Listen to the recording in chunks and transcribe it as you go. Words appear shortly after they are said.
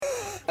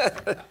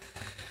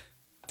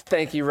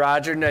Thank you,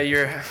 Roger. No,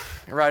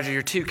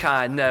 you're too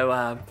kind.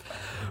 No,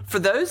 for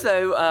those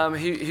though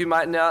who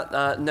might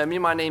not know me,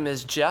 my name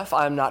is Jeff.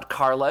 I'm not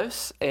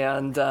Carlos,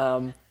 and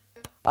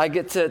I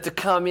get to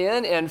come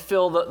in and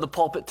fill the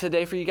pulpit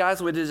today for you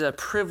guys, which is a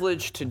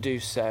privilege to do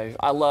so.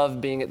 I love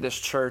being at this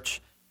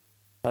church.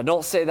 I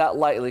don't say that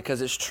lightly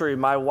because it's true.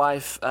 My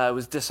wife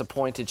was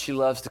disappointed. She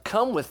loves to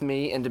come with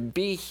me and to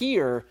be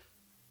here,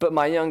 but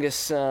my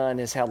youngest son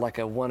has had like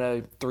a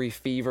 103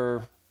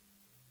 fever.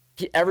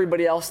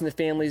 Everybody else in the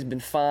family has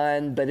been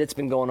fine, but it's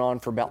been going on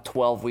for about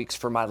 12 weeks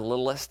for my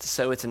littlest,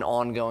 so it's an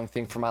ongoing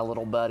thing for my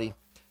little buddy.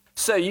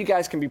 So you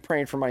guys can be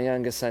praying for my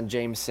youngest son,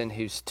 Jameson,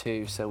 who's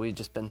 2, so we've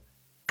just been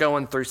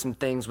going through some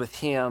things with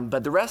him.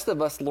 But the rest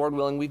of us, Lord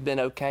willing, we've been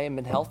okay and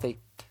been healthy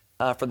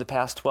for the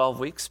past 12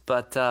 weeks.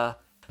 But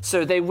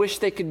so they wish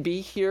they could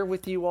be here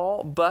with you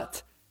all,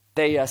 but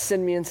they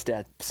send me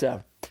instead.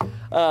 So,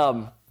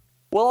 well,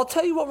 I'll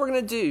tell you what we're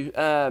going to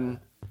do.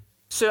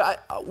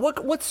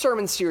 What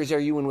sermon series are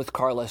you in with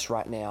Carlos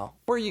right now?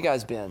 Where you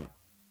guys been?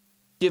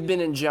 You've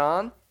been in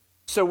John?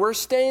 So we're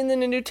staying in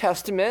the New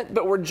Testament,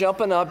 but we're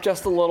jumping up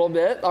just a little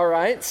bit, all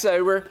right?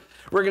 So we're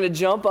going to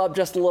jump up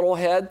just a little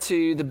ahead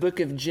to the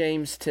book of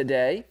James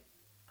today.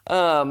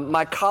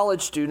 My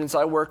college students,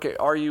 I work at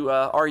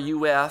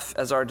RUF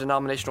as our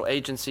denominational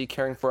agency,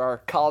 caring for our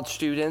college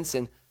students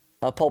and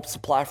pulp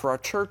supply for our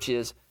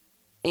churches.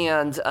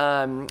 And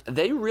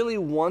they really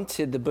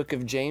wanted the book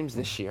of James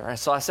this year.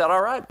 So I said,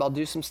 all right, I'll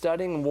do some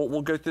studying and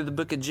we'll go through the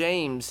book of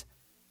James.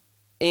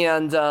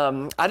 And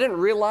I didn't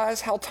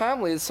realize how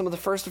timely some of the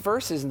first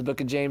verses in the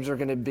book of James are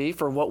going to be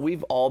for what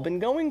we've all been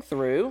going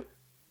through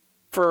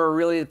for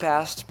really the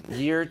past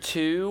year or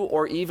two,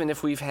 or even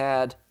if we've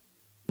had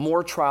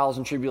more trials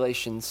and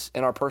tribulations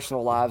in our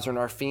personal lives or in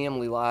our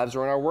family lives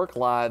or in our work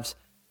lives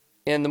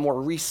in the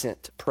more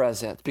recent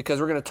present, because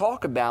we're going to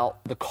talk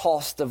about the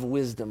cost of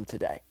wisdom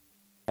today.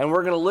 And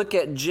we're going to look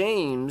at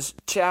James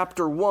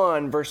chapter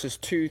 1, verses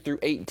 2 through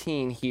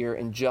 18 here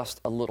in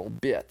just a little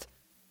bit.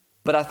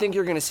 But I think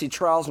you're going to see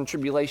trials and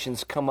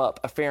tribulations come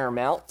up a fair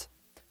amount.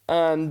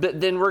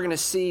 But then we're going to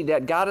see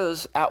that God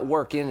is at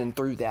work in and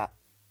through that.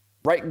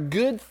 Right?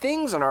 Good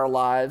things in our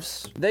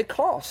lives, they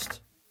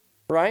cost.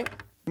 Right?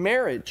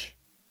 Marriage.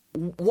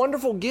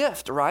 Wonderful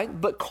gift, right?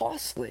 But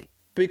costly.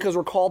 Because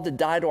we're called to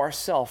die to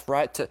ourselves,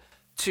 right?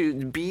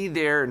 To be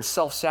there and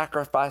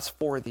self-sacrifice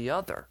for the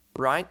other,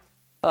 right?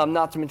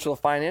 Not to mention the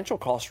financial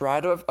cost,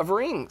 right, of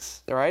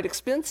rings, right?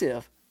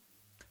 Expensive.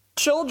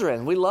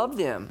 Children, we love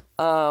them,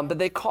 but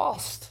they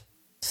cost.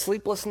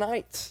 Sleepless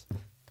nights,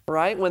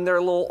 right? When they're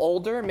a little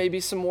older, maybe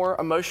some more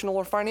emotional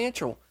or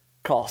financial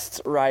costs,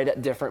 right,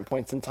 at different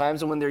points in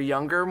times. And when they're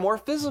younger, more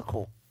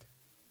physical.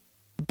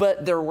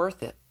 But they're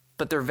worth it.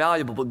 But they're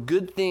valuable. But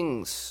good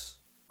things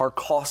are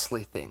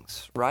costly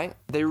things, right?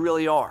 They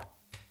really are.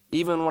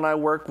 Even when I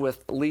work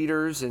with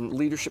leaders and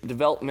leadership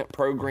development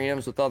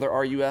programs with other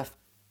RUF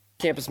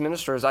campus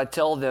ministers, I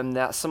tell them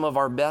that some of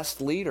our best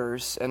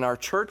leaders in our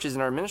churches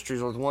and our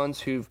ministries are the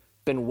ones who've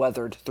been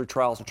weathered through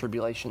trials and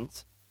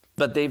tribulations,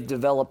 but they've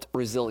developed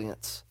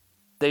resilience.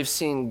 They've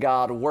seen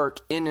God work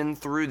in and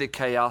through the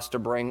chaos to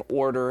bring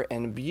order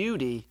and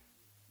beauty,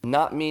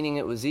 not meaning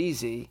it was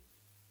easy,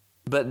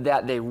 but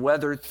that they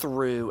weathered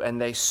through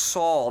and they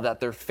saw that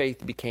their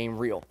faith became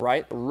real,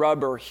 right?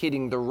 Rubber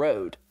hitting the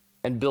road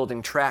and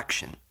building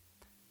traction.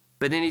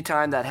 But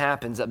anytime that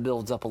happens, that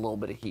builds up a little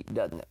bit of heat,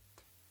 doesn't it?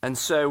 And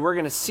so we're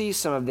going to see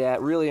some of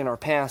that really in our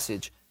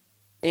passage.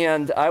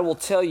 And I will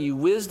tell you,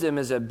 wisdom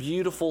is a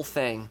beautiful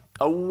thing,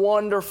 a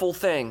wonderful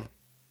thing,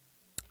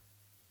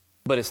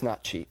 but it's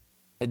not cheap.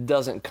 It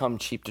doesn't come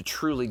cheap to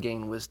truly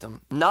gain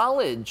wisdom.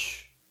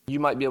 Knowledge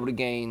you might be able to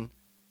gain,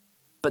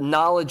 but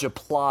knowledge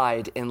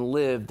applied and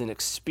lived and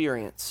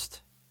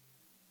experienced,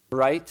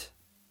 right?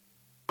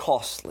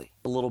 Costly,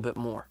 a little bit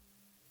more.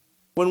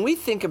 When we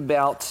think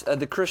about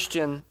the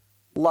Christian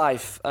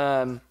life,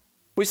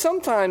 we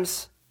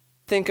sometimes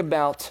think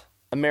about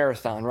a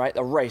marathon, right?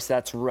 A race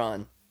that's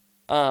run.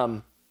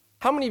 How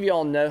many of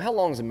y'all know, how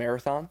long is a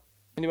marathon?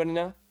 Anybody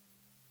know?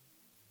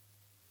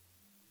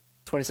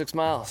 26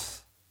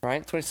 miles,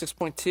 right?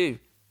 26.2.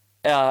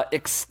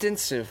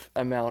 Extensive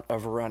amount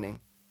of running.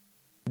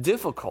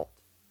 Difficult.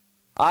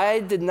 I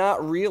did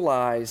not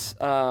realize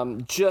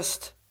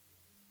just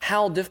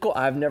how difficult.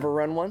 I've never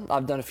run one.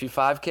 I've done a few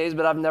 5Ks,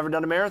 but I've never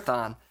done a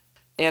marathon.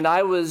 And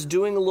I was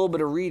doing a little bit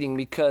of reading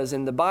because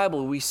in the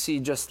Bible, we see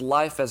just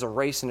life as a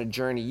race and a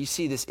journey. You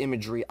see this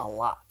imagery a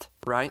lot,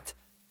 right?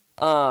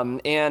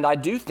 And I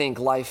do think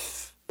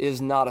life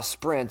is not a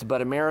sprint,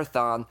 but a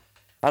marathon.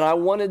 And I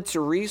wanted to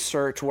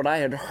research what I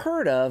had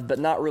heard of, but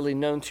not really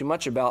known too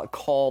much about,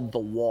 called the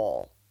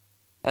wall.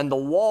 And the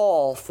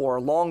wall for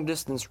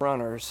long-distance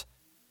runners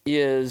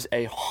is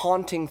a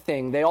haunting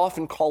thing. They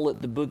often call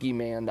it the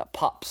boogeyman that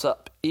pops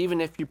up,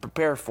 even if you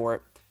prepare for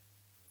it.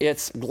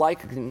 It's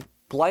glycogen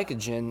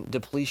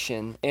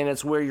depletion, and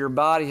it's where your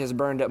body has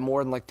burned up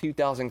more than like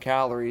 2,000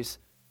 calories,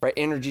 right?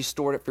 Energy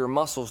stored up for your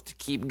muscles to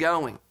keep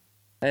going.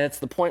 And it's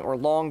the point where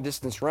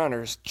long-distance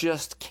runners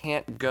just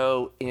can't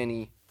go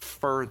any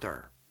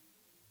further.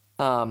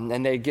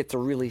 And they get to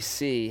really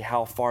see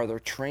how far their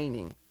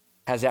training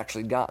has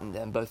actually gotten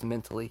them, both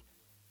mentally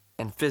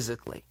and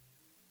physically.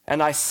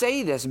 And I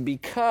say this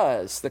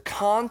because the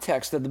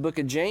context of the book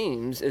of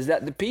James is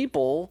that the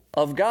people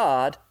of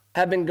God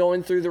have been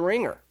going through the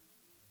ringer.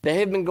 They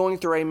have been going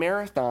through a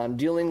marathon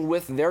dealing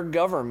with their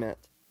government.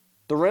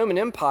 The Roman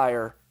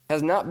Empire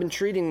has not been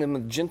treating them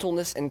with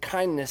gentleness and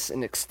kindness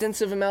and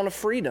extensive amount of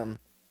freedom.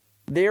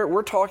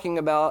 We're talking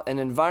about an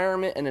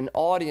environment and an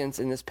audience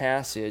in this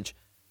passage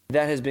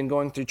that has been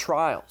going through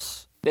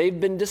trials. They've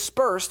been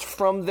dispersed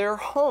from their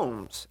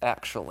homes,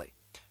 actually,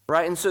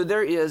 right? And so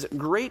there is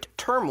great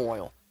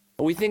turmoil.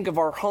 We think of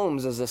our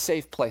homes as a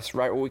safe place,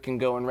 right, where we can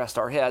go and rest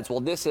our heads. Well,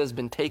 this has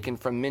been taken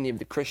from many of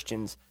the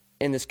Christians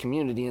in this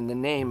community in the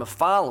name of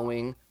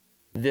following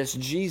this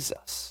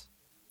Jesus.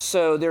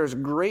 So there's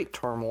great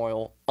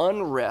turmoil,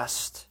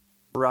 unrest,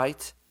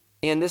 right?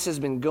 And this has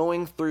been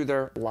going through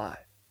their life.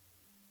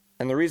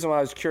 And the reason why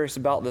I was curious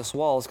about this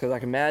wall is because I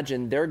can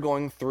imagine they're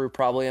going through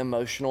probably an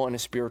emotional and a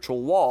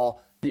spiritual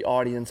wall, the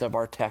audience of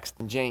our text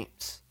in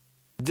James.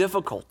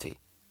 Difficulty,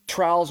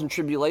 trials and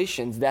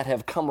tribulations that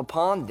have come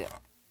upon them.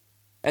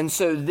 And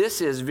so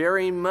this is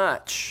very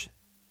much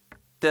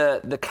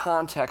the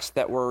context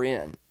that we're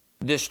in.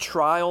 This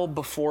trial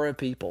before a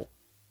people,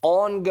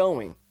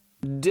 ongoing,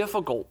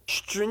 difficult,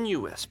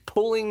 strenuous,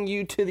 pulling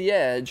you to the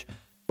edge,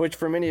 which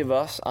for many of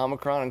us,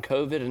 Omicron and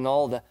COVID and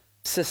all the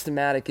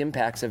systematic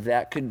impacts of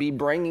that could be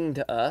bringing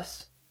to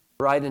us,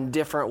 right, in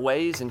different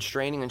ways and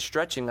straining and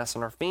stretching us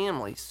and our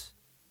families,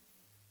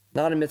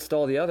 not amidst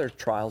all the other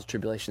trials,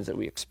 tribulations that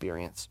we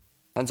experience.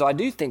 And so I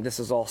do think this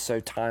is also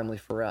timely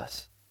for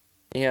us.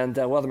 And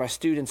whether my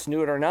students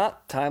knew it or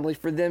not, timely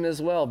for them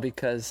as well,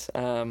 because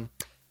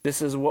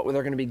this is what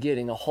they're going to be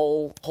getting, a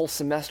whole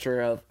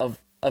semester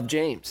of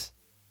James,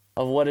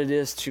 of what it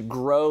is to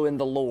grow in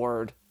the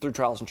Lord through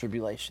trials and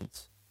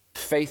tribulations.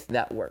 Faith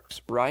that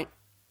works, right?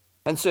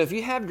 And so if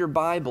you have your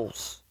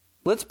Bibles,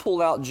 let's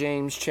pull out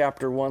James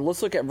chapter 1.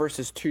 Let's look at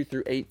verses 2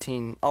 through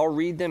 18. I'll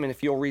read them, and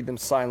if you'll read them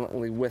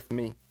silently with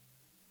me,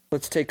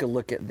 let's take a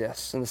look at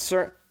this. And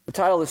the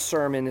title of this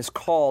sermon is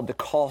called The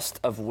Cost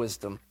of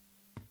Wisdom.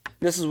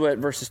 This is what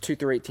verses 2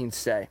 through 18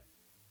 say.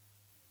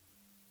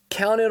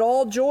 Count it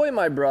all joy,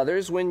 my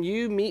brothers, when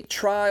you meet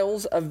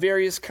trials of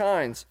various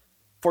kinds,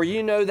 for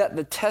you know that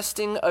the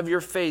testing of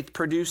your faith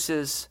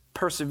produces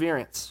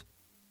perseverance.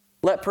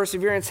 Let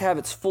perseverance have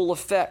its full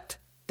effect,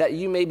 that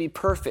you may be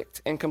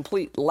perfect and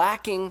complete,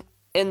 lacking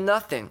in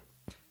nothing.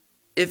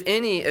 If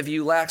any of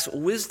you lacks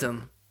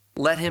wisdom,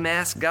 let him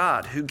ask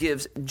God, who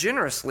gives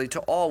generously to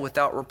all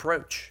without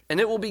reproach, and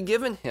it will be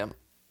given him.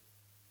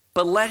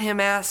 But let him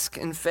ask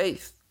in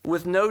faith,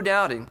 with no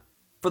doubting,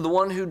 for the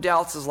one who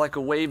doubts is like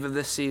a wave of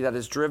the sea that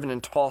is driven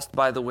and tossed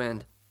by the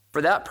wind.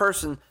 For that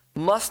person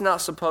must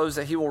not suppose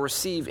that he will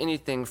receive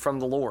anything from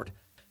the Lord.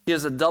 He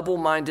is a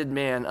double-minded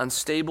man,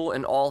 unstable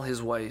in all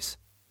his ways.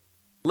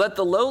 Let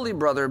the lowly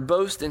brother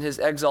boast in his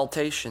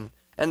exaltation,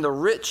 and the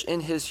rich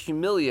in his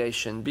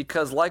humiliation,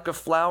 because like a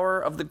flower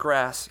of the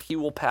grass he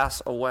will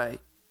pass away.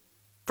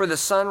 For the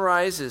sun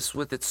rises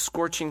with its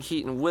scorching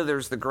heat and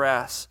withers the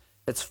grass,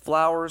 its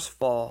flowers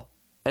fall,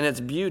 and its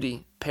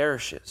beauty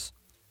perishes.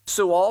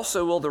 So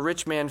also will the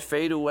rich man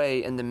fade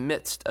away in the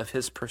midst of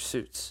his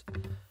pursuits.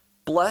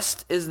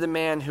 Blessed is the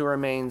man who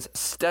remains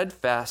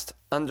steadfast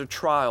under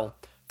trial,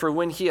 for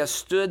when he has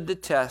stood the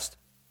test,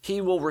 he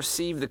will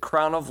receive the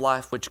crown of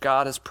life which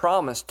God has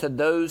promised to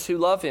those who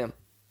love him.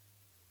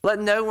 Let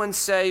no one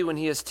say when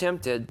he is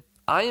tempted,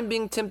 I am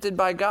being tempted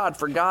by God,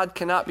 for God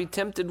cannot be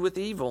tempted with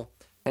evil,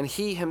 and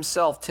he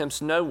himself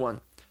tempts no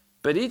one.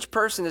 But each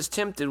person is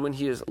tempted when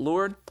he is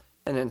lured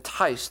and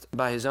enticed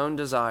by his own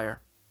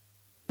desire.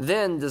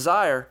 Then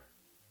desire,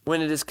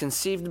 when it is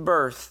conceived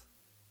birth,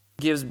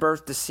 gives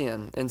birth to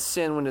sin, and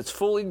sin, when it's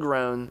fully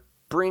grown,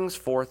 brings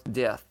forth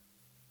death.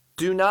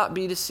 Do not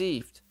be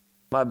deceived,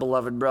 my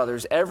beloved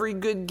brothers. Every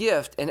good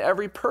gift and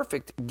every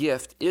perfect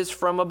gift is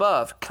from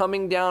above,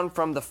 coming down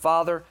from the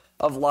Father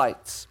of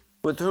lights,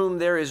 with whom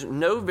there is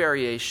no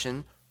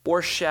variation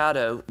or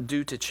shadow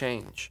due to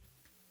change.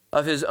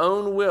 Of his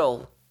own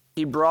will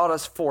he brought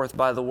us forth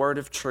by the word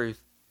of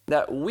truth,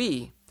 that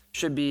we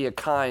should be a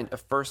kind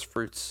of first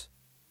fruits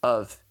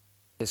of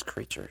his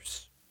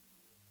creatures.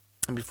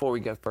 And before we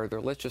go further,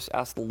 let's just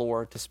ask the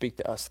Lord to speak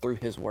to us through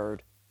his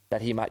word,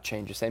 that he might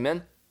change us.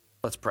 Amen?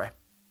 Let's pray.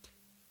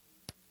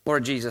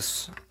 Lord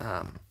Jesus,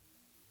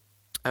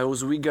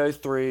 as we go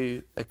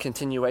through a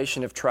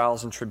continuation of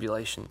trials and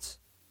tribulations,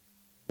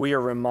 we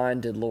are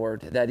reminded,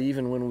 Lord, that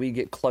even when we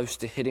get close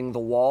to hitting the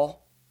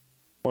wall,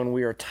 when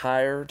we are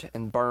tired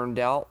and burned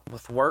out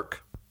with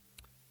work,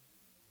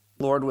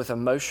 Lord, with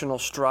emotional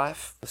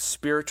strife, with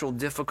spiritual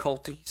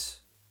difficulties,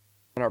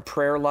 in our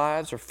prayer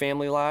lives, our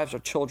family lives, our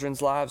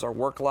children's lives, our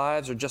work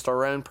lives, or just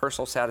our own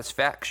personal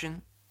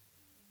satisfaction,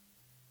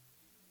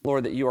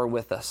 Lord, that you are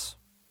with us.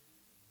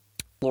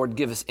 Lord,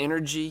 give us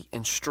energy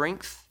and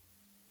strength.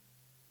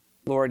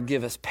 Lord,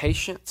 give us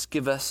patience,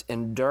 give us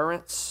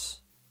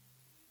endurance.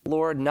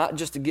 Lord, not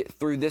just to get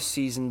through this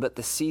season, but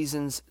the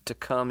seasons to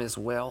come as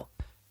well.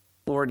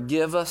 Lord,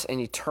 give us an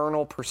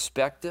eternal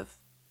perspective.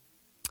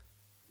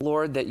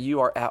 Lord, that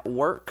you are at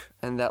work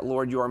and that,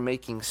 Lord, you are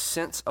making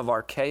sense of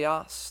our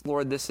chaos.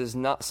 Lord, this is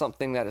not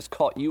something that has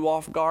caught you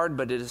off guard,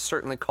 but it has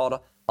certainly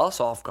caught us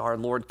off guard,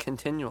 Lord,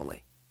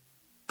 continually.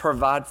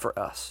 Provide for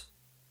us.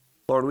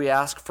 Lord, we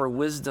ask for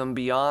wisdom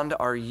beyond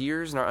our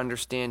years and our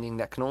understanding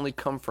that can only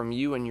come from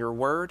you and your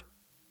word,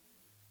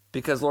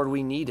 because, Lord,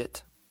 we need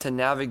it to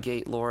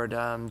navigate, Lord,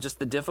 just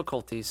the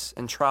difficulties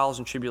and trials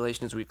and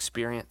tribulations we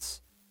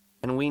experience.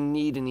 And we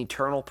need an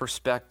eternal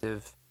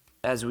perspective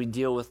as we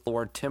deal with,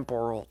 Lord,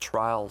 temporal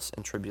trials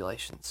and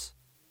tribulations.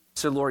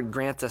 So, Lord,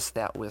 grant us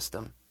that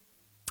wisdom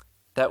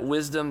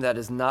that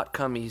has not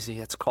come easy,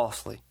 it's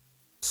costly.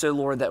 So,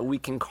 Lord, that we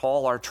can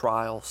call our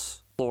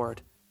trials,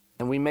 Lord,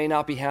 and we may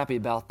not be happy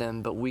about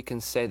them, but we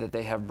can say that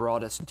they have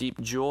brought us deep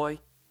joy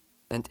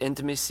and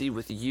intimacy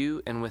with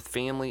you and with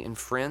family and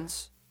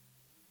friends,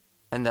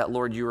 and that,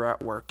 Lord, you are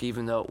at work,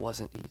 even though it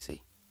wasn't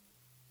easy.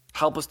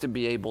 Help us to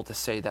be able to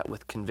say that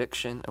with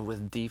conviction and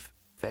with deep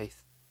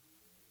faith.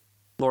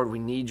 Lord, we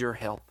need your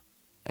help.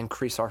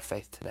 Increase our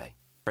faith today.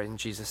 Pray in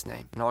Jesus'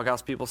 name. And all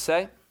God's people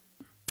say,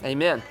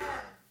 amen.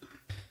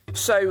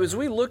 So as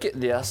we look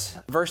at this,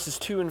 verses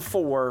 2 and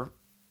 4,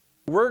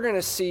 we're going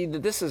to see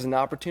that this is an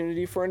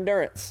opportunity for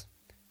endurance.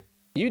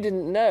 You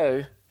didn't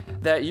know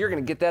that you're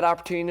going to get that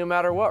opportunity no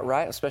matter what,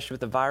 right? Especially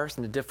with the virus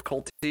and the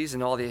difficulties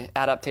and all the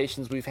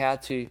adaptations we've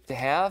had to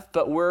have.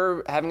 But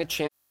we're having a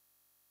chance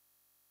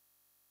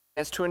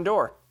to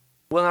endure.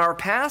 Well, in our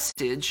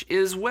passage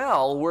as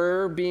well,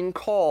 we're being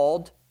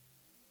called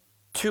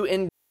to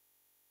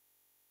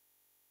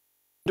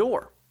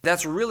endure.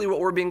 That's really what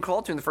we're being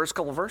called to in the first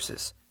couple of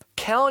verses.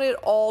 Count it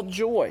all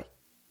joy.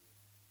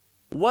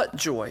 What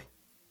joy?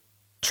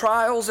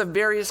 Trials of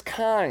various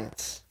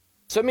kinds.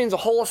 So it means a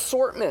whole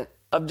assortment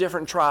of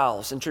different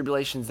trials and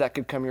tribulations that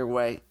could come your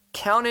way.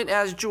 Count it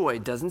as joy.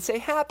 Doesn't say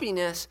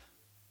happiness,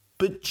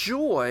 but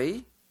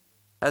joy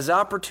as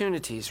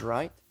opportunities,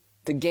 right?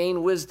 To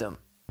gain wisdom.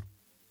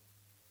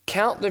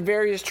 Count the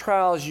various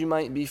trials you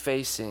might be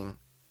facing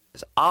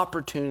as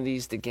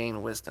opportunities to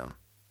gain wisdom.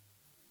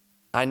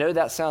 I know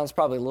that sounds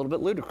probably a little bit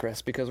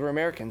ludicrous because we're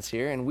Americans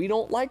here and we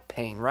don't like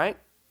pain, right?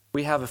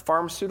 We have a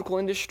pharmaceutical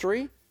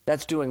industry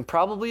that's doing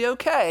probably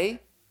okay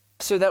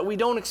so that we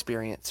don't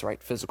experience,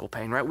 right, physical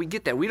pain, right? We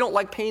get that. We don't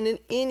like pain in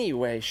any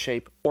way,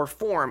 shape, or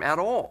form at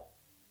all.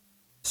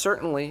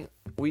 Certainly,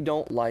 we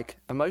don't like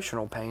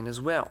emotional pain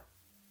as well.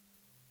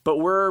 But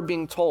we're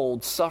being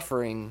told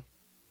suffering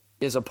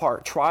is a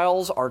part.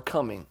 Trials are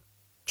coming.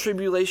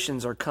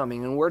 Tribulations are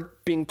coming, and we're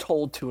being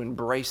told to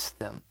embrace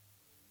them.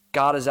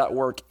 God is at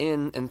work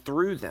in and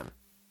through them.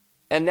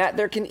 And that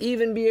there can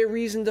even be a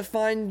reason to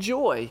find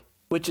joy,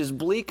 which as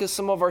bleak as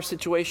some of our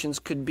situations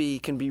can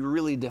be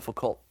really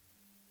difficult.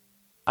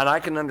 And I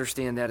can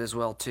understand that as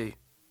well too.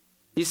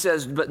 He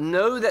says, but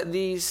know that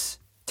these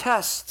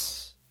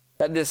tests,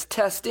 that this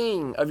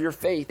testing of your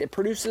faith, it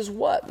produces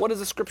what? What does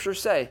the scripture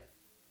say?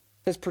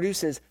 It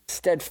produces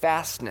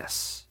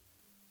steadfastness,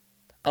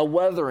 a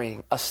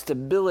weathering, a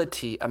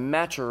stability, a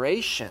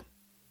maturation,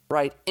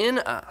 right, in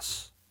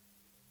us.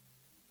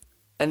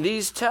 And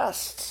these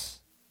tests,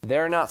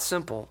 they're not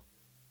simple,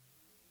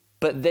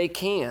 but they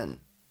can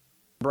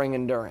bring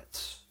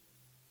endurance.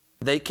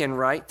 They can,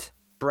 right,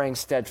 bring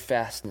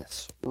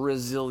steadfastness,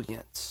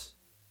 resilience.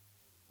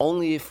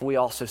 Only if we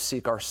also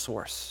seek our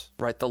source,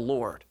 right, the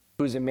Lord,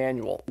 who's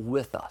Emmanuel,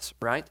 with us,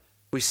 right?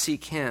 We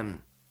seek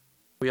him.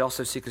 We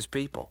also seek his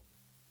people.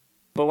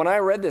 But when I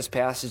read this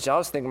passage, I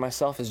was thinking to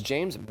myself, is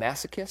James a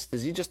masochist?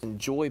 Does he just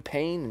enjoy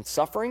pain and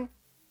suffering?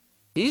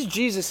 He's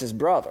Jesus'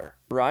 brother,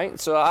 right?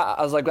 So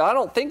I was like, well, I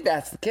don't think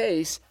that's the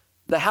case.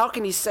 But how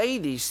can he say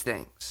these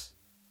things?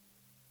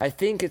 I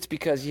think it's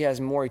because he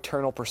has more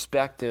eternal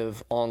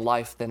perspective on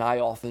life than I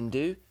often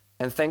do.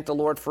 And thank the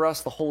Lord for us,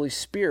 the Holy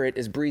Spirit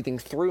is breathing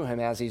through him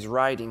as he's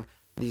writing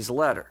these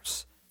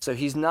letters. So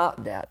he's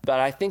not that. But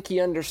I think he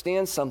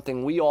understands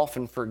something we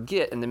often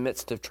forget in the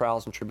midst of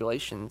trials and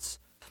tribulations,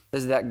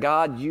 is that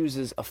God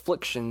uses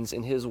afflictions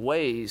in his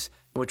ways,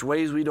 which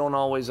ways we don't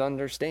always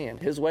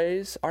understand. His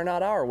ways are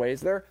not our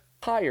ways. They're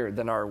higher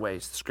than our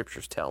ways, the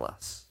scriptures tell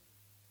us.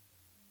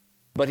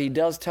 But he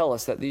does tell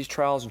us that these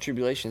trials and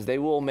tribulations, they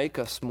will make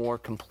us more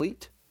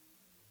complete,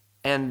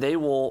 and they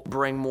will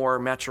bring more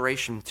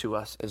maturation to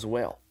us as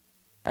well.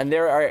 And they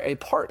are a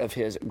part of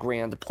his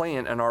grand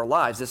plan in our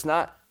lives. It's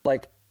not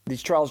like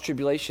these trials and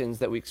tribulations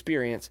that we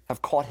experience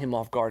have caught him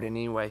off guard in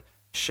any way,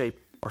 shape,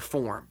 or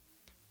form.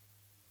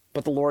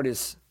 But the Lord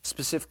is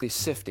specifically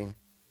sifting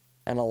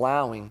and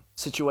allowing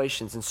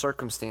situations and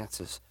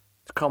circumstances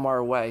to come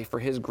our way for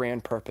his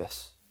grand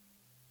purpose,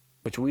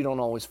 which we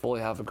don't always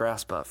fully have a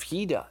grasp of.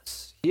 He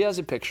does. He has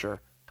a picture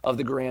of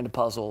the grand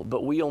puzzle,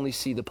 but we only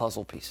see the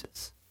puzzle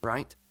pieces,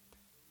 right?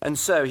 And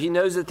so he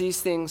knows that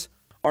these things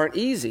aren't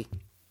easy.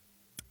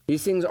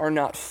 These things are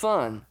not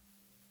fun.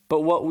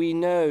 But what we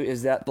know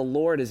is that the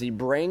Lord, as he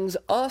brings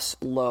us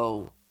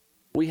low,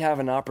 we have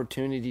an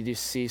opportunity to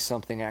see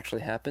something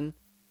actually happen.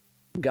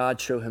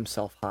 God show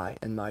himself high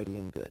and mighty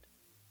and good.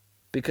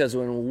 Because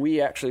when we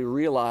actually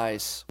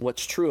realize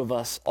what's true of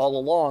us all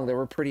along, that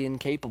we're pretty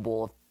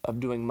incapable of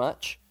doing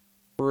much,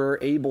 we're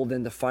able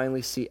then to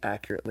finally see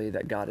accurately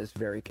that God is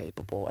very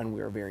capable and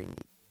we are very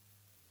needy.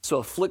 So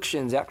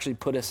afflictions actually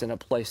put us in a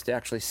place to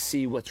actually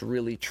see what's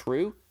really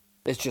true.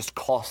 It's just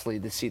costly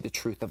to see the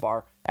truth of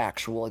our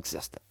actual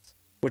existence,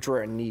 which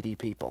we're a needy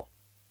people.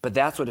 But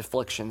that's what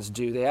afflictions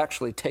do. They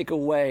actually take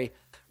away,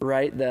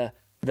 right, the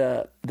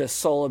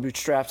soul of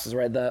bootstraps,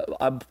 right?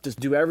 I just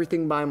do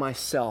everything by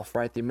myself,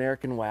 right? The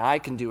American way. I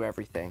can do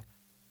everything.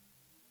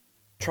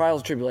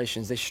 Trials,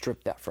 tribulations, they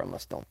strip that from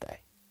us, don't they?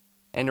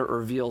 And it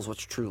reveals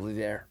what's truly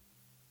there.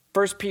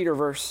 1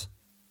 Peter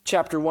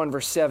chapter 1,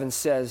 verse 7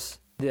 says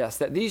this,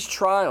 that these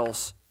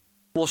trials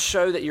will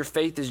show that your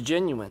faith is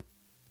genuine.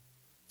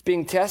 It's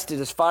being tested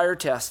as fire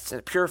tests, and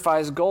it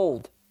purifies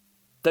gold.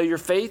 Though your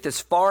faith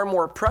is far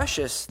more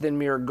precious than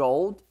mere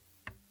gold,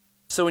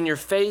 so when your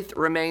faith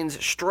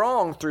remains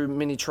strong through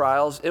many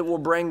trials, it will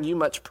bring you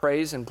much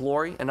praise and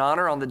glory and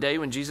honor on the day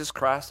when Jesus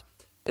Christ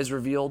is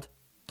revealed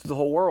to the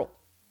whole world.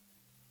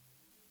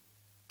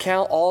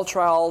 Count all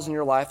trials in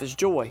your life as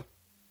joy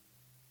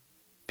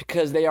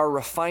because they are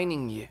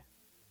refining you.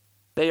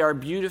 They are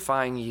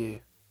beautifying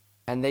you,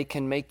 and they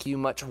can make you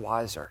much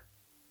wiser.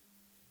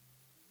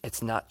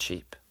 It's not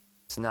cheap.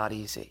 It's not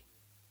easy,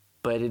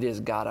 but it is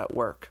God at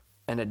work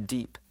in a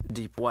deep,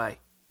 deep way.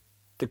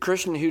 The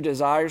Christian who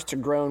desires to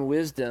grow in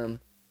wisdom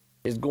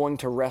is going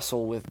to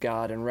wrestle with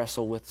God and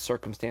wrestle with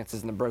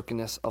circumstances and the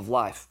brokenness of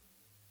life,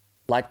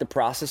 like the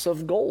process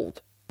of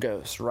gold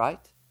goes, right?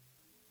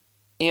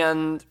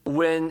 And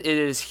when it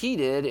is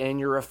heated and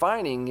you're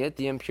refining it,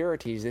 the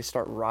impurities, they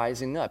start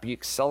rising up. You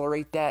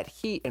accelerate that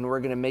heat, and we're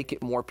going to make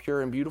it more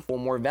pure and beautiful,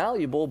 more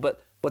valuable,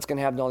 but what's going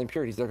to happen to all the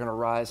impurities? They're going to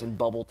rise and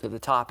bubble to the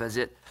top as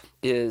it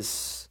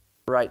is,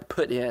 right,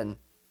 put in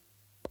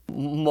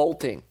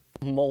molting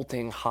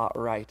hot,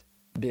 right,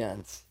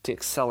 bins to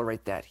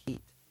accelerate that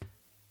heat.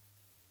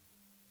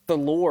 The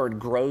Lord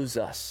grows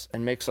us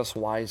and makes us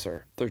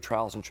wiser through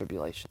trials and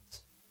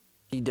tribulations.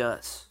 He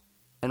does.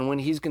 And when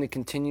he's going to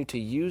continue to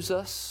use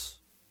us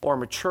or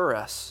mature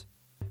us,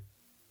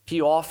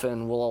 he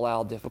often will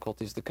allow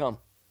difficulties to come.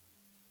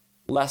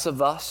 Less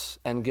of us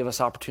and give us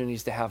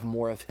opportunities to have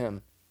more of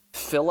him.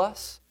 Fill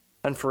us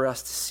and for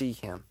us to see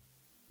him.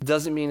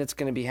 Doesn't mean it's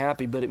going to be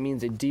happy, but it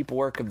means a deep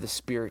work of the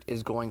Spirit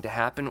is going to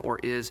happen or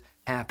is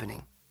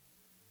happening.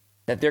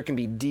 That there can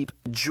be deep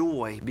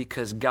joy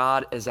because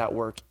God is at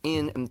work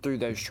in and through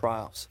those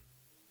trials.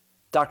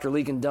 Dr.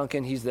 Ligon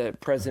Duncan, he's the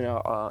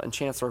president and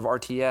chancellor of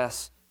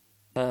RTS,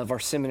 of our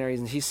seminaries,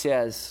 and he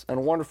says, in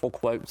a wonderful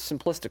quote,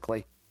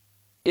 simplistically,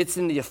 it's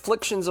in the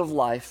afflictions of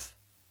life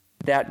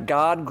that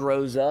God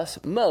grows us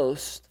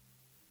most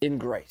in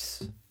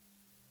grace.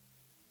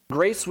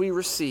 Grace we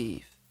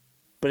receive,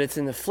 but it's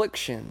in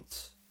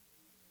afflictions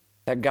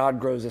that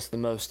God grows us the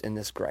most in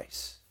this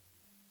grace.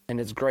 And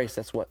it's grace,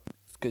 that's what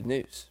good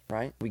news,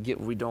 right? We get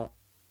what we don't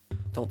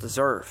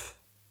deserve.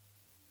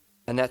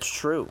 And that's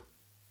true.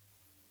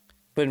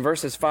 But in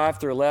verses 5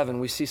 through 11,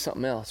 we see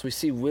something else. We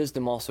see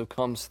wisdom also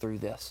comes through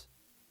this.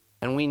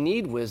 And we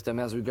need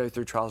wisdom as we go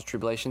through trials and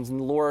tribulations. And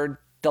the Lord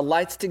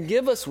delights to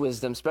give us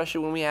wisdom,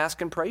 especially when we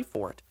ask and pray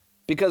for it.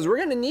 Because we're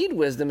going to need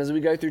wisdom as we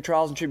go through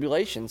trials and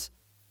tribulations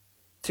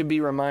to be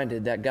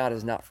reminded that God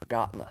has not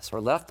forgotten us or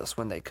left us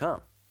when they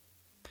come.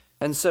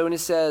 And so when it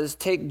says,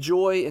 take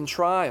joy in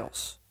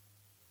trials,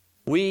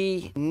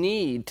 we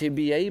need to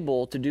be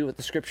able to do what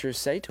the scriptures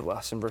say to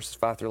us in verses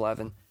 5 through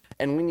 11.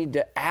 And we need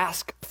to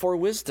ask for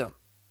wisdom.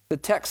 The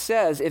text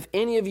says, if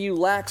any of you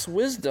lacks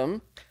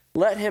wisdom,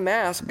 let him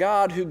ask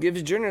God who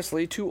gives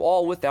generously to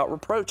all without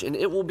reproach, and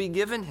it will be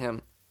given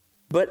him.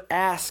 But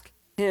ask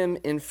him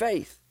in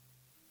faith.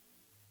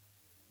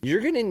 You're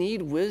going to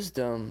need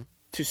wisdom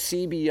to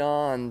see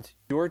beyond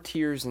your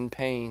tears and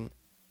pain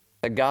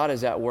that God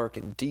is at work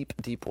in deep,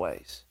 deep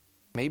ways.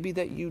 Maybe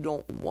that you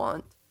don't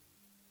want.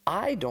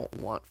 I don't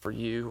want for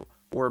you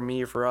or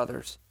me or for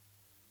others.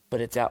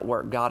 But it's at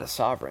work. God is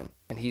sovereign,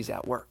 and he's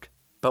at work.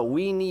 But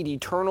we need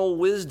eternal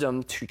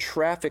wisdom to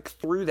traffic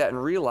through that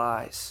and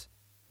realize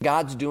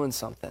God's doing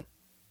something.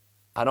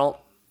 I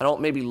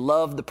don't maybe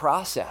love the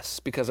process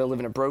because I live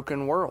in a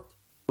broken world,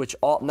 which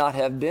ought not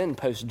have been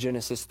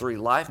post-Genesis 3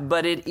 life,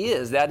 but it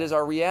is. That is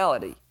our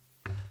reality.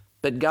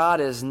 But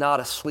God is not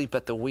asleep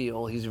at the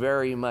wheel. He's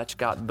very much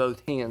got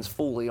both hands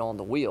fully on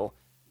the wheel,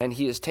 and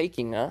he is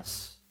taking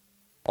us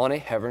on a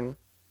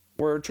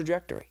heavenward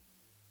trajectory.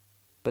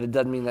 But it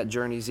doesn't mean that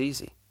journey's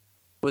easy.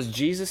 Was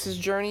Jesus'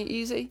 journey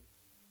easy?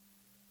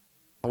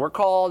 And we're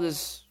called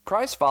as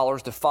Christ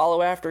followers to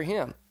follow after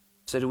him.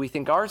 So do we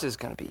think ours is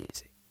going to be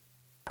easy?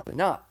 Probably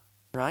not,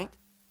 right?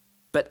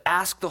 But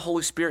ask the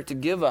Holy Spirit to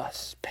give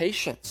us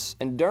patience,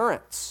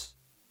 endurance,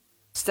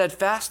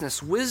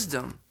 steadfastness,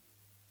 wisdom,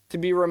 to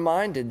be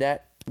reminded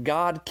that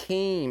God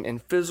came in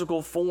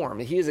physical form.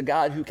 He is a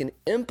God who can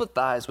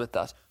empathize with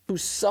us, who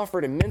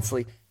suffered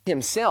immensely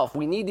himself.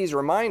 We need these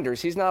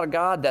reminders. He's not a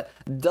God that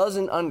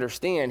doesn't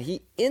understand.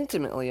 He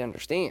intimately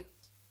understands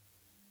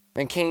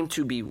and came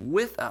to be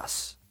with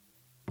us.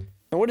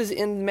 And what does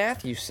in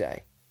Matthew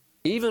say?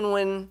 Even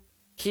when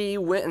he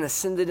went and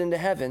ascended into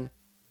heaven,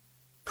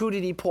 who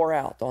did he pour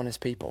out on his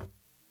people?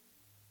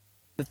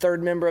 The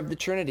third member of the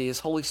Trinity is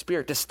Holy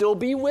Spirit, to still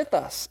be with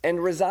us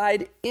and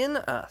reside in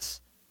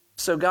us.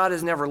 So God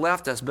has never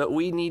left us, but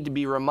we need to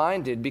be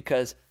reminded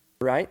because,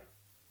 right?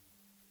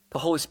 The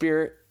Holy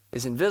Spirit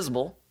is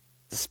invisible.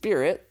 The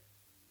Spirit,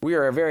 we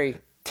are a very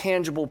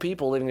tangible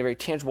people living in a very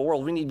tangible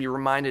world. We need to be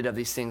reminded of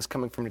these things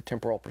coming from a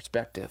temporal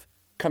perspective,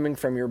 coming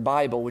from your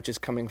Bible, which is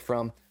coming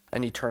from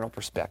an eternal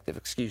perspective,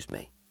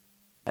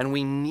 And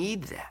we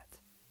need that.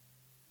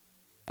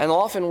 And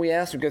often we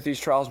go through these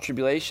trials and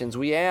tribulations,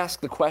 we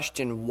ask the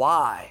question,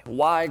 why?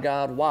 Why,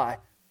 God, why?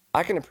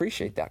 I can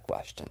appreciate that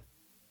question.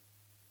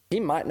 He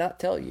might not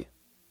tell you.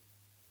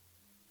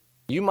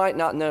 You might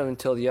not know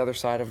until the other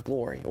side of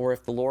glory, or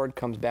if the Lord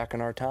comes back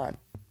in our time.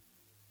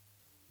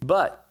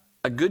 But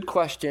a good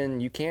question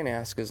you can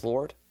ask is,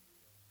 Lord,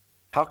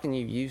 how can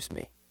you use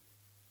me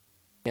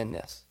in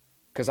this?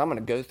 Because I'm going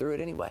to go through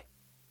it anyway.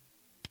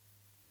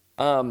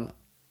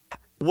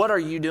 What are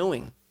you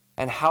doing?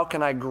 And how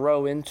can I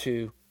grow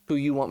into who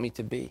you want me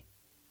to be?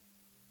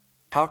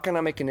 How can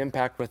I make an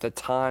impact with the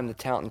time, the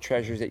talent, and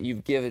treasures that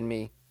you've given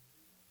me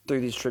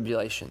through these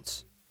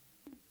tribulations?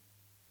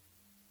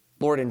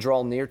 Lord, and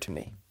draw near to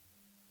me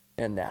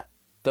in that.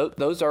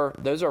 Those are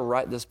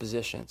right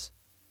dispositions.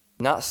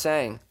 Not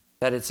saying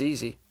that it's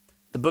easy.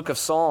 The book of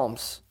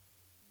Psalms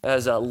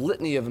has a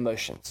litany of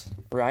emotions,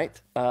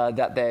 right?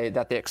 That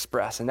they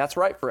express. And that's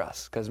right for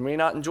us, because we may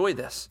not enjoy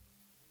this.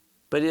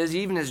 But it is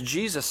even as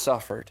Jesus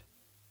suffered,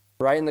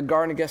 right, in the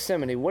Garden of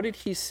Gethsemane, what did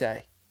he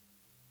say?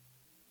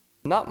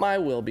 Not my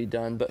will be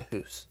done, but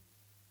whose?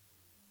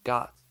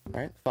 God's,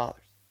 right?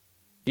 Father's.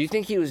 Do you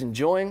think he was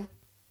enjoying,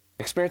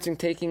 experiencing,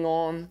 taking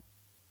on,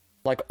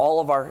 like all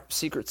of our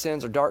secret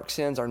sins, our dark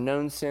sins, our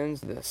known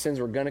sins, the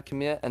sins we're going to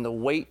commit, and the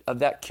weight of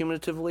that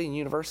cumulatively and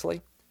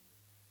universally?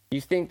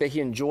 You think that he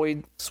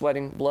enjoyed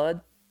sweating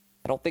blood?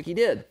 I don't think he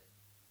did.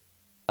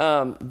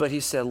 But he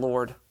said,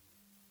 Lord,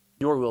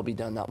 your will be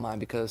done, not mine,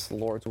 because the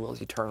Lord's will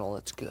is eternal.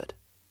 It's good.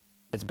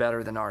 It's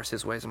better than ours.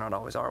 His ways are not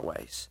always our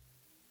ways.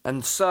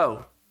 And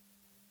so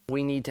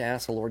we need to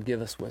ask the Lord, give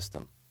us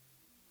wisdom.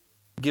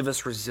 Give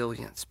us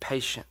resilience,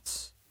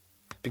 patience,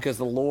 because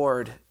the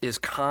Lord is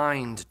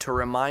kind to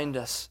remind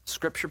us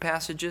scripture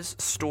passages,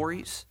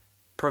 stories,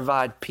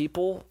 provide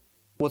people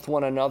with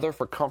one another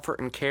for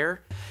comfort and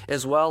care,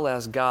 as well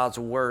as God's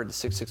word, the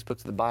 66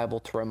 books of the Bible,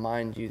 to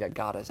remind you that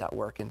God is at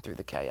work in through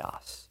the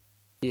chaos.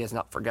 He has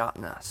not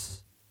forgotten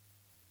us.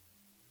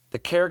 The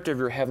character of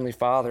your Heavenly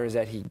Father is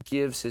that he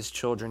gives his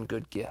children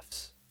good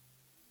gifts.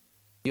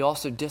 He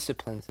also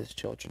disciplines his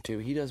children too.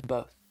 He does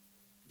both.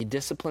 He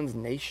disciplines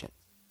nations.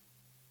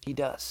 He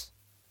does.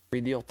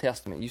 Read the Old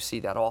Testament, you see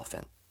that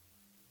often.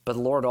 But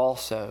the Lord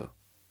also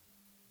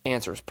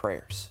answers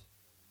prayers.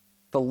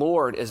 The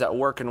Lord is at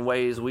work in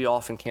ways we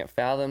often can't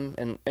fathom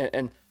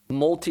and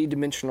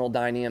multi-dimensional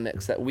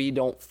dynamics that we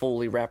don't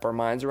fully wrap our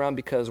minds around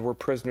because we're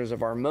prisoners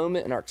of our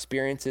moment and our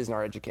experiences and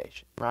our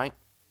education, right?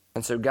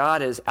 And so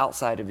God is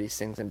outside of these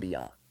things and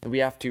beyond. And we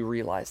have to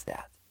realize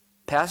that.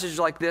 Passages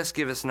like this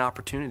give us an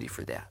opportunity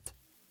for that.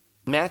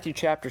 Matthew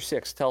chapter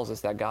 6 tells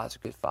us that God's a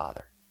good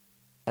father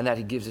and that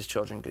he gives his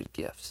children good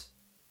gifts.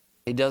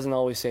 He doesn't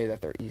always say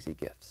that they're easy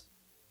gifts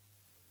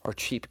or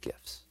cheap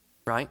gifts,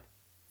 right?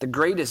 The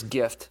greatest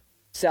gift,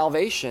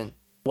 salvation,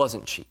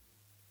 wasn't cheap.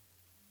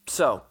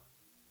 So,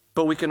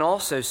 but we can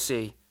also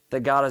see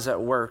that God is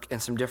at work in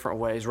some different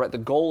ways, right? The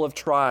goal of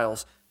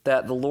trials,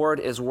 that the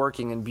Lord is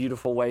working in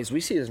beautiful ways.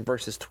 We see this in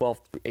verses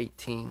 12 through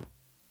 18.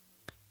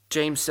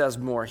 James says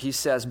more. He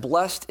says,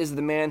 blessed is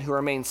the man who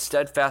remains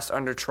steadfast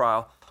under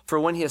trial, for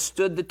when he has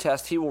stood the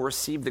test, he will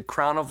receive the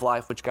crown of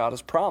life which God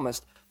has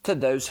promised to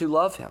those who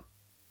love him.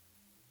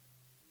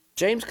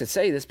 James could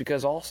say this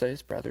because also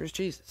his brother is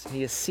Jesus.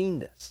 He has seen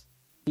this.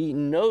 He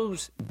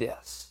knows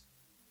this,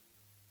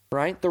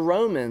 right? The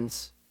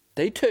Romans,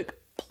 they took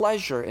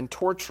pleasure in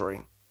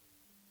torturing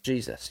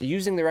Jesus,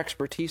 using their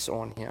expertise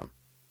on him.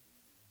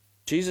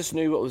 Jesus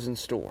knew what was in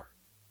store,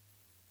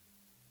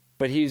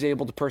 but he was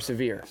able to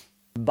persevere.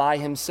 By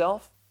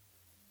himself?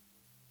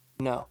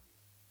 No,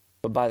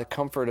 but by the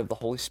comfort of the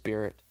Holy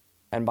Spirit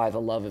and by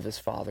the love of his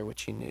Father,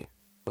 which he knew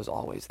was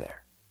always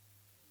there.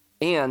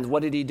 And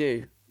what did he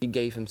do? He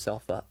gave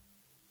himself up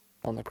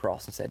on the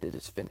cross and said, it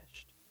is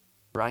finished,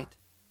 right?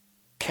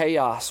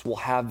 Chaos will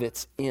have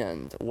its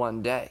end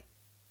one day.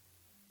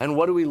 And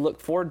what do we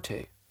look forward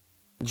to?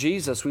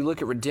 Jesus, we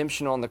look at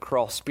redemption on the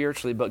cross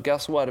spiritually, but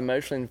guess what?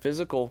 Emotionally and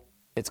physical,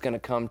 it's going to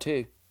come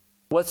too.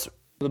 What's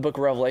the book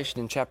of Revelation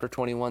in chapter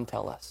 21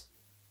 tell us?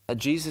 That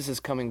Jesus is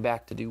coming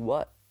back to do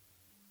what?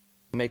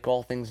 Make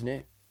all things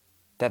new.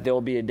 That there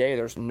will be a day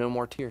there's no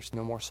more tears,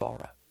 no more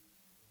sorrow.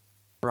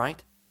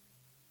 Right?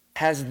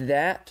 Has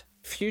that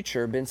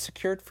future been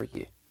secured for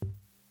you?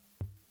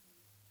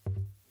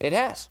 It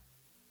has.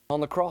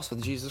 On the cross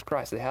with Jesus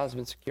Christ, it has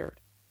been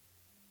secured.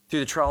 Through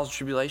the trials and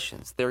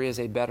tribulations, there is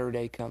a better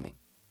day coming.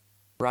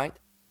 Right?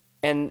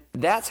 And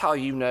that's how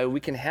you know we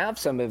can have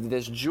some of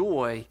this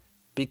joy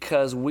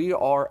because we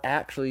are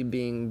actually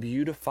being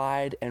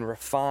beautified and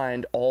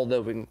refined,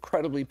 although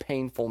incredibly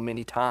painful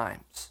many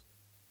times.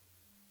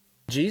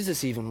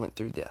 Jesus even went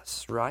through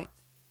this, right?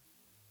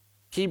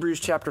 Hebrews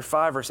chapter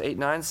 5, verse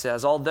 8-9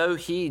 says, although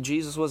he,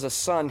 Jesus, was a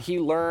son, he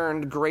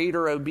learned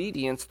greater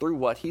obedience through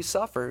what he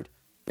suffered.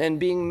 And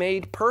being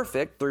made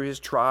perfect through his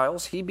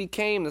trials, he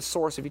became the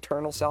source of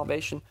eternal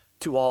salvation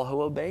to all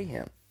who obey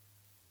him.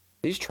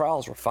 These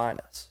trials refine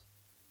us,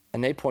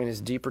 and they point us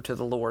deeper to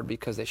the Lord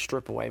because they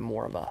strip away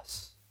more of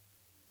us.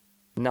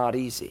 Not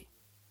easy,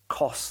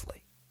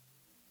 costly.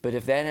 But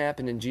if that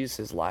happened in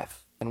Jesus'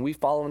 life, and we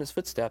follow in his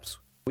footsteps,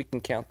 we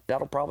can count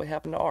that'll probably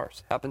happen to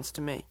ours. Happens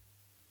to me.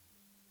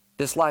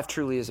 This life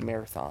truly is a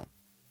marathon.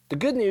 The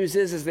good news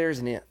is there's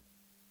an end,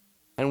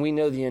 and we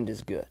know the end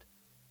is good.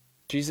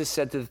 Jesus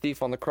said to the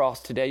thief on the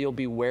cross, today you'll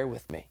be where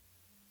with me?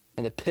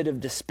 In the pit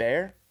of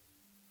despair?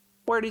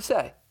 Where did he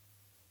say?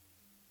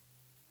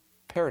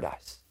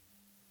 Paradise,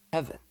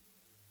 heaven.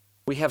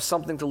 We have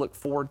something to look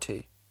forward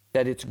to,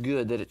 that it's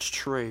good, that it's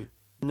true.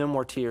 No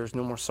more tears,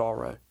 no more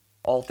sorrow.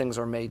 All things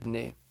are made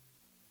new.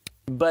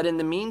 But in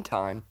the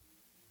meantime,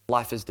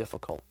 life is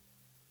difficult.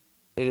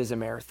 It is a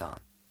marathon.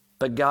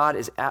 But God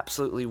is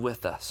absolutely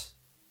with us.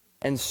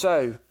 And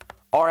so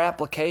our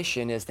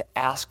application is to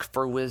ask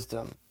for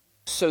wisdom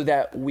so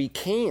that we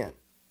can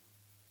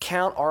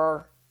count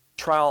our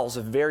trials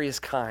of various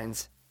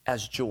kinds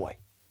as joy,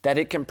 that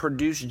it can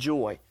produce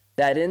joy,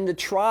 that in the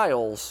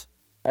trials,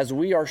 as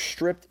we are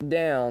stripped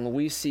down,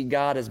 we see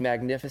God as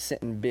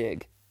magnificent and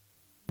big.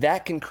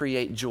 That can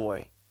create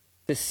joy.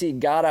 To see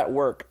God at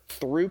work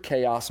through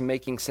chaos,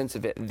 making sense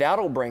of it,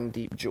 that'll bring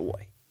deep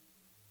joy.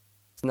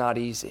 It's not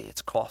easy,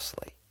 it's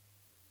costly.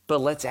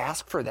 But let's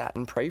ask for that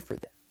and pray for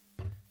that.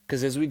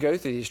 Because as we go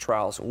through these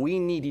trials, we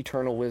need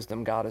eternal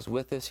wisdom. God is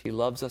with us, he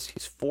loves us,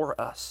 he's for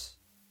us.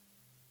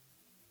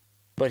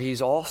 But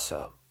he's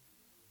also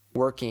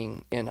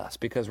working in us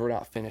because we're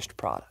not finished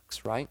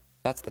products, right?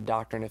 That's the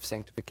doctrine of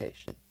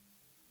sanctification.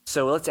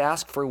 So let's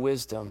ask for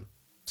wisdom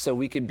so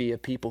we could be a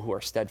people who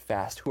are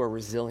steadfast, who are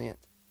resilient,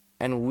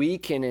 and we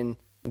can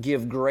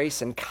give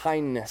grace and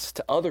kindness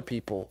to other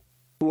people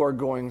who are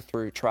going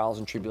through trials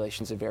and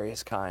tribulations of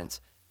various kinds.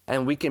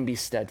 And we can be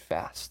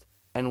steadfast,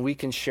 and we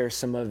can share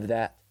some of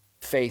that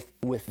faith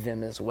with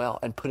them as well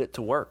and put it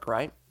to work,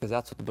 right? Because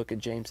that's what the book of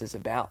James is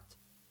about.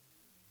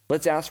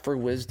 Let's ask for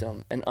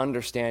wisdom and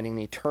understanding,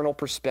 the eternal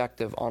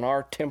perspective on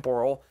our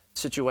temporal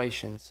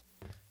situations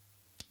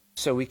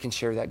so we can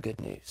share that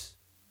good news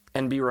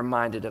and be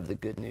reminded of the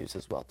good news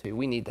as well, too.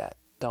 We need that,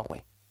 don't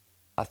we?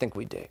 I think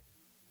we do.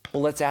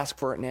 Well, let's ask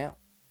for it now,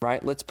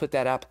 right? Let's put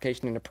that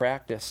application into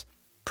practice.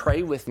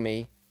 Pray with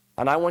me,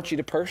 and I want you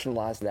to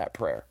personalize that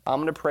prayer. I'm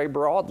going to pray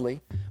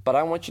broadly, but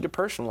I want you to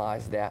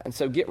personalize that. And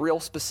so get real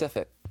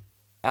specific.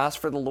 Ask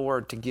for the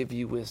Lord to give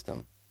you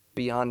wisdom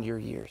beyond your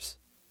years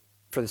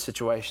for the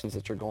situations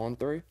that you're going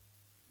through,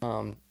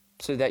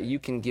 so that you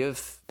can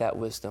give that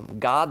wisdom,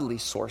 godly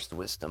sourced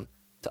wisdom,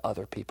 to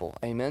other people.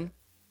 Amen?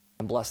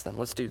 And bless them.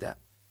 Let's do that.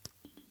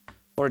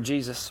 Lord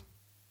Jesus,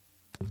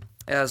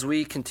 as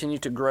we continue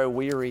to grow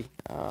weary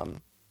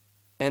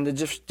and the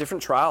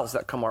different trials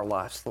that come our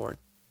lives, Lord,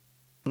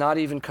 not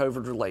even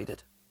COVID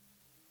related,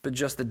 but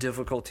just the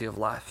difficulty of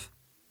life.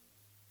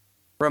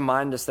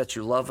 Remind us that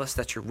you love us,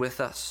 that you're with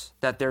us,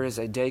 that there is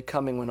a day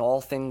coming when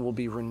all things will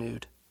be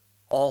renewed.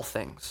 All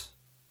things.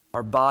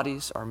 Our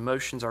bodies, our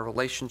emotions, our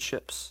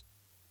relationships.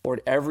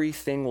 Lord,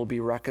 everything will be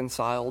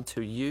reconciled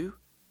to you,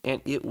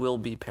 and it will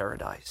be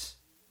paradise.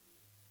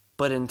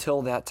 But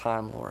until that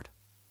time, Lord,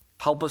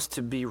 help us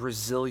to be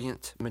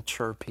resilient,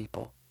 mature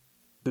people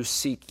who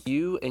seek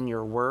you and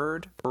your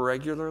word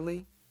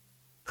regularly,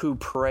 who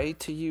pray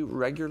to you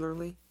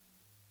regularly,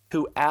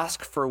 who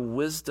ask for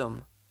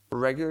wisdom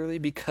regularly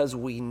because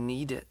we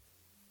need it.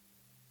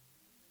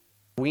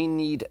 We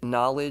need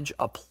knowledge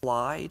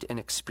applied and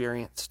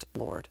experienced,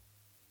 Lord.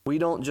 We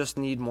don't just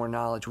need more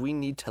knowledge. We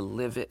need to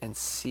live it and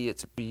see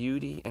its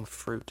beauty and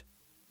fruit.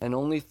 And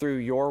only through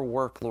your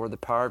work, Lord, the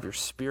power of your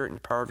Spirit and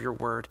the power of your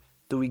word,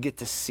 do we get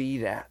to see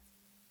that.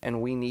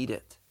 And we need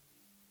it.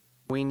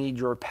 We need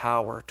your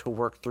power to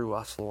work through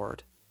us,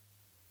 Lord.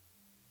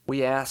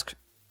 We ask,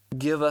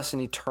 give us an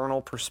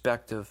eternal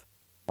perspective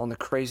on the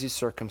crazy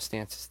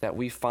circumstances that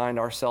we find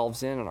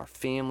ourselves in and our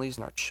families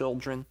and our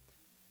children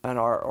and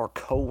our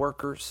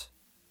co-workers.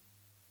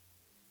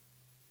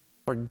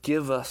 Lord,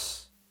 give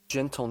us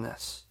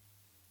gentleness,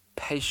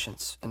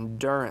 patience,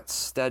 endurance,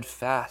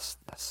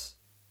 steadfastness.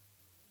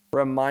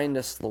 Remind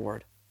us,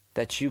 Lord,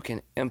 that you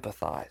can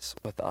empathize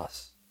with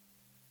us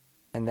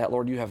and that,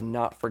 Lord, you have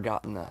not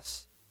forgotten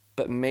us.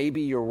 But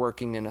maybe you're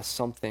working in us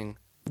something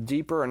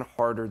deeper and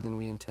harder than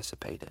we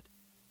anticipated.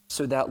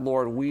 So that,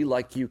 Lord, we,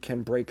 like you,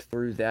 can break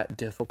through that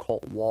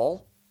difficult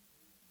wall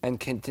and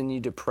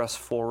continue to press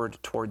forward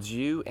towards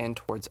you and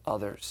towards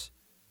others,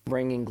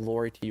 bringing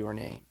glory to your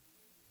name.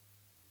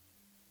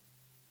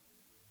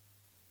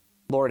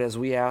 Lord, as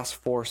we ask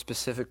for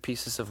specific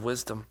pieces of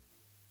wisdom,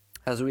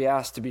 as we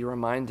ask to be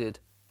reminded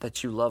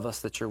that you love us,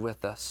 that you're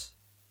with us,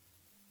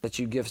 that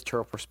you give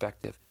eternal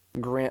perspective,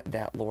 grant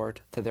that,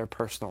 Lord, to their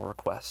personal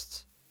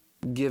requests.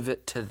 give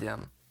it to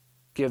them.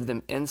 Give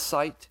them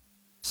insight,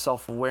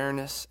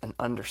 self-awareness, and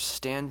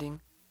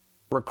understanding.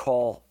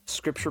 Recall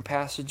scripture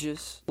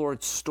passages,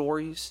 Lord,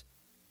 stories,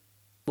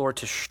 Lord,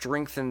 to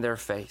strengthen their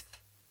faith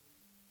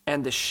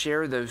and to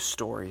share those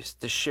stories,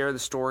 to share the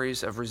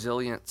stories of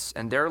resilience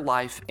in their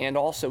life and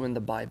also in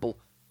the Bible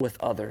with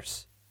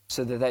others,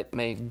 so that they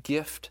may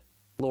gift,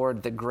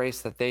 Lord, the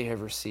grace that they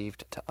have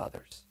received to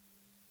others.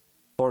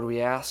 Lord,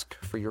 we ask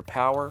for your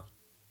power.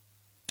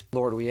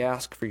 Lord, we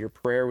ask for your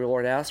prayer. We,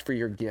 Lord, ask for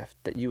your gift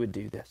that you would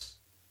do this.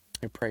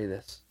 We pray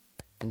this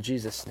in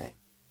Jesus' name.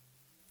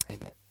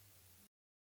 Amen.